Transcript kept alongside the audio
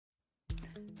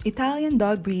Italian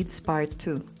dog breeds Part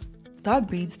 2. Dog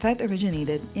breeds that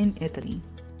originated in Italy.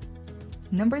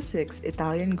 Number 6.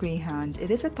 Italian Greyhound. It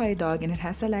is a toy dog and it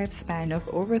has a lifespan of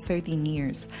over 13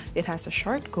 years. It has a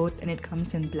short coat and it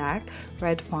comes in black,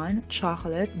 red fawn,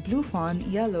 chocolate, blue fawn,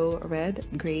 yellow, red,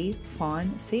 gray,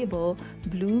 fawn, sable,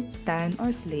 blue, tan,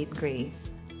 or slate gray.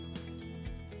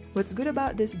 What's good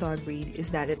about this dog breed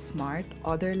is that it's smart,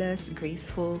 odorless,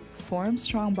 graceful, forms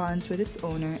strong bonds with its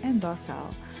owner, and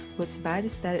docile. What's bad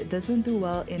is that it doesn't do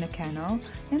well in a kennel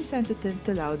and sensitive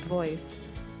to loud voice.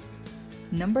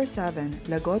 Number 7.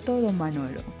 Lagotto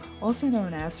Romagnolo, also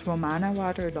known as Romana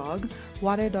Water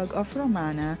Dog of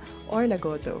Romana, or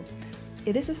Lagotto.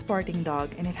 It is a sporting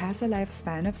dog and it has a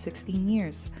lifespan of 16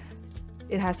 years.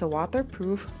 It has a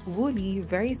waterproof, woolly,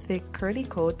 very thick, curly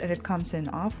coat and it comes in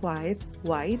off-white,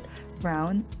 white,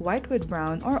 brown, white with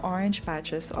brown or orange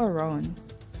patches or roan.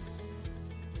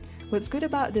 What's good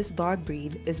about this dog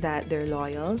breed is that they're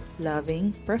loyal,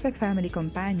 loving, perfect family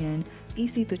companion,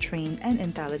 easy to train, and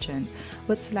intelligent.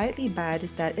 What's slightly bad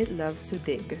is that it loves to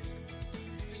dig.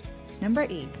 Number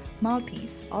 8.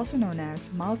 Maltese, also known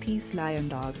as Maltese Lion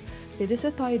Dog. It is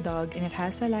a toy dog and it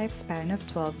has a lifespan of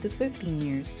 12 to 15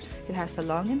 years. It has a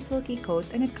long and silky coat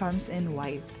and it comes in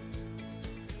white.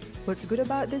 What's good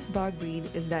about this dog breed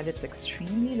is that it's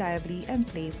extremely lively and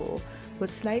playful.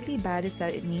 What's slightly bad is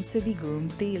that it needs to be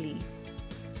groomed daily.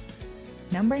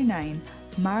 Number 9.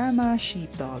 Maremma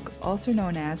Sheepdog, also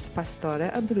known as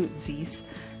Pastore Abruzzese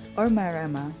or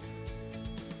Maremma.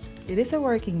 It is a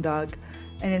working dog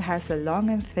and it has a long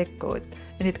and thick coat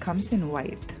and it comes in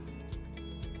white.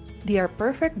 They are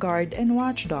perfect guard and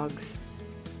watchdogs.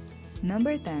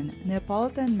 Number 10.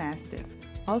 Neapolitan Mastiff,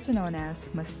 also known as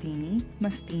Mastini,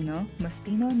 Mastino,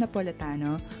 Mastino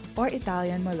Napoletano, or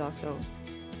Italian Molosso.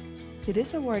 It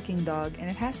is a working dog and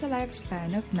it has a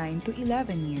lifespan of 9 to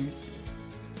 11 years.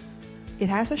 It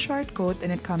has a short coat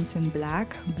and it comes in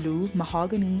black, blue,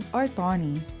 mahogany, or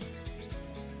tawny.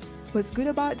 What's good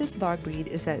about this dog breed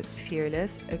is that it's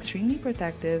fearless, extremely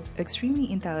protective,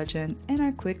 extremely intelligent, and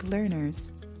are quick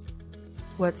learners.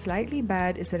 What's slightly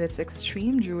bad is that it's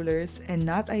extreme droolers and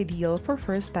not ideal for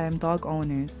first-time dog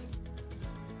owners.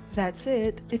 That's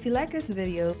it. If you like this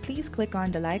video, please click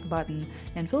on the like button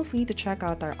and feel free to check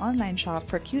out our online shop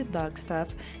for cute dog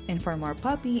stuff, and for more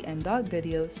puppy and dog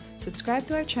videos, subscribe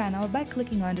to our channel by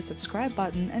clicking on the subscribe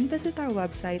button and visit our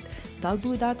website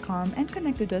dogboo.com and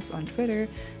connect with us on Twitter,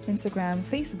 Instagram,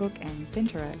 Facebook, and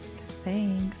Pinterest.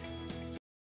 Thanks!